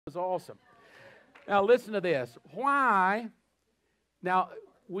was awesome. Now listen to this. Why? Now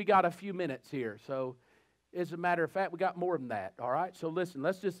we got a few minutes here, so as a matter of fact, we got more than that. All right. So listen,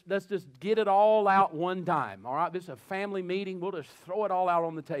 let's just get it all out one time. All right. This is a family meeting. We'll just throw it all out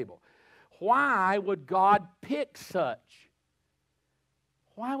on the table. Why would God pick such?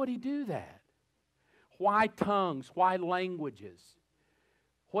 Why would He do that? Why tongues? Why languages?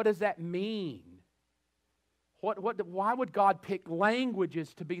 What does that mean? Why would God pick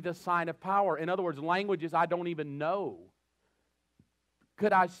languages to be the sign of power? In other words, languages I don't even know.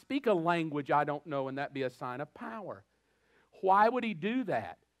 Could I speak a language I don't know and that be a sign of power? Why would He do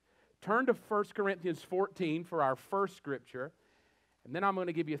that? Turn to 1 Corinthians 14 for our first scripture. And then I'm going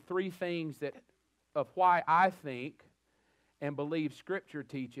to give you three things of why I think and believe Scripture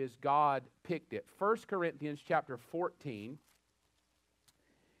teaches God picked it. 1 Corinthians chapter 14.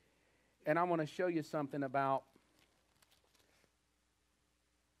 And I want to show you something about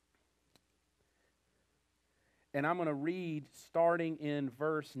and I'm going to read starting in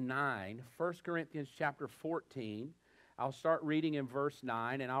verse 9. 1 Corinthians chapter 14. I'll start reading in verse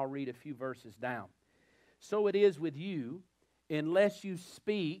 9 and I'll read a few verses down. So it is with you, unless you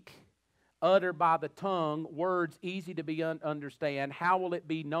speak, utter by the tongue, words easy to be understand, how will it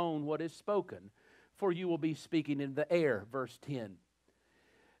be known what is spoken? For you will be speaking in the air. Verse 10.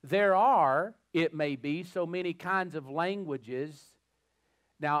 There are, it may be, so many kinds of languages.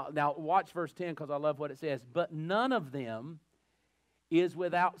 Now watch verse 10 because I love what it says. But none of them is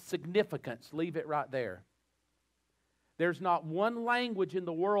without significance. Leave it right there. There's not one language in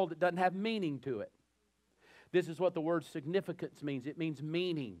the world that doesn't have meaning to it. This is what the word significance means. It means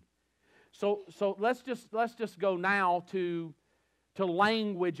meaning. So let's just go now to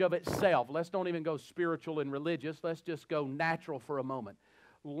language of itself. Let's don't even go spiritual and religious. Let's just go natural for a moment.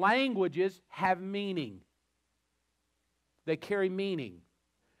 Languages have meaning. They carry meaning.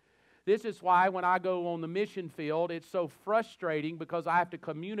 This is why when I go on the mission field, it's so frustrating because I have to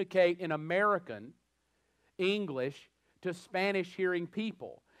communicate in American English to Spanish-hearing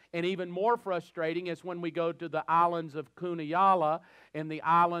people. And even more frustrating is when we go to the islands of Cunayala and the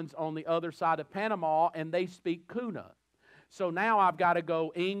islands on the other side of Panama, and they speak Cuna. So now I've got to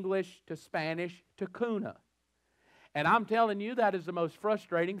go English to Spanish to Cuna. And I'm telling you, that is the most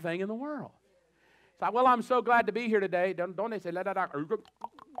frustrating thing in the world. It's like, well, I'm so glad to be here today. Don't they say,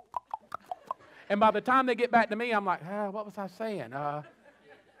 and by the time they get back to me, I'm like, what was I saying?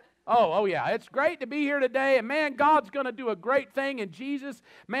 Oh yeah, it's great to be here today, and man, God's going to do a great thing, and Jesus,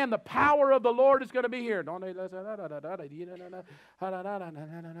 man, the power of the Lord is going to be here.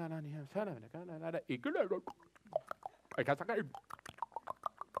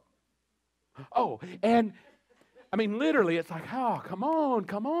 Oh, and I mean, literally, it's like, oh, come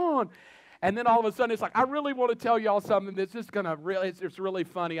on. And then all of a sudden, it's like, I really want to tell y'all something that's just going to really, it's really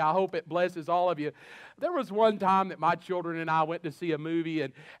funny. I hope it blesses all of you. There was one time that my children and I went to see a movie,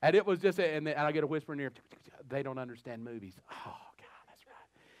 and it was just, and I get a whisper in the ear, they don't understand movies. Oh, God, that's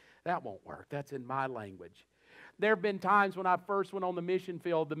right. That won't work. That's in my language. There have been times when I first went on the mission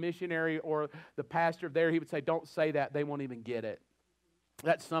field, the missionary or the pastor there, he would say, don't say that. They won't even get it.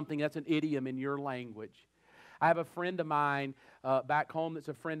 That's an idiom in your language. I have a friend of mine back home that's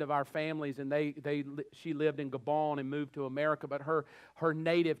a friend of our family's, and she lived in Gabon and moved to America, but her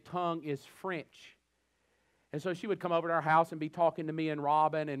native tongue is French. And so she would come over to our house and be talking to me and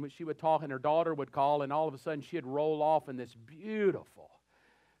Robin, and she would talk, and her daughter would call, and all of a sudden she'd roll off in this beautiful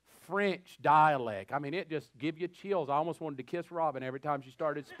French dialect. I mean, it just give you chills. I almost wanted to kiss Robin every time she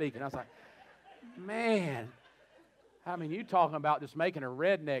started speaking. I was like, man, I mean, you talking about just making a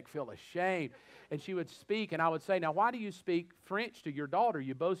redneck feel ashamed. And she would speak, and I would say, now, why do you speak French to your daughter?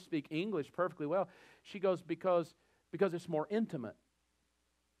 You both speak English perfectly well. She goes, because it's more intimate.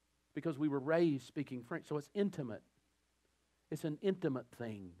 Because we were raised speaking French, so it's intimate. It's an intimate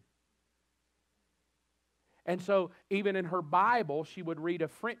thing. And so, even in her Bible, she would read a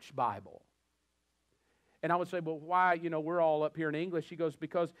French Bible. And I would say, well, why, we're all up here in English. She goes,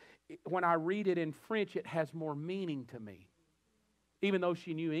 because when I read it in French, it has more meaning to me. Even though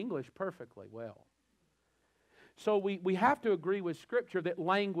she knew English perfectly well. So we have to agree with Scripture that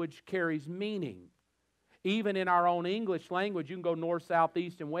language carries meaning. Even in our own English language, you can go north, south,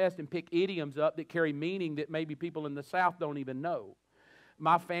 east, and west and pick idioms up that carry meaning that maybe people in the South don't even know.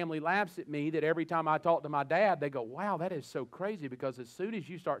 My family laughs at me that every time I talk to my dad, they go, wow, that is so crazy, because as soon as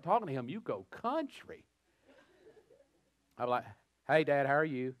you start talking to him, you go country. I'm like, hey, Dad, how are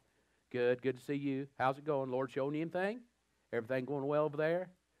you? Good to see you. How's it going? Lord showing you anything? Everything going well over there?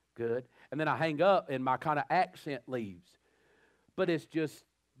 Good. And then I hang up and my kind of accent leaves. But it's just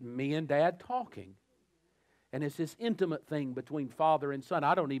me and Dad talking. And it's this intimate thing between father and son.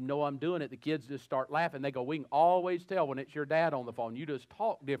 I don't even know I'm doing it. The kids just start laughing. They go, we can always tell when it's your dad on the phone. You just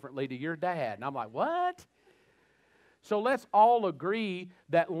talk differently to your dad. And I'm like, what? So let's all agree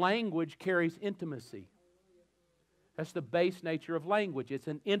that language carries intimacy. That's the base nature of language. It's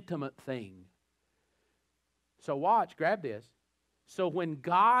an intimate thing. So watch, grab this. So when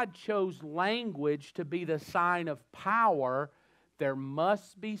God chose language to be the sign of power, there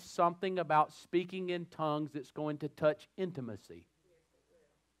must be something about speaking in tongues that's going to touch intimacy.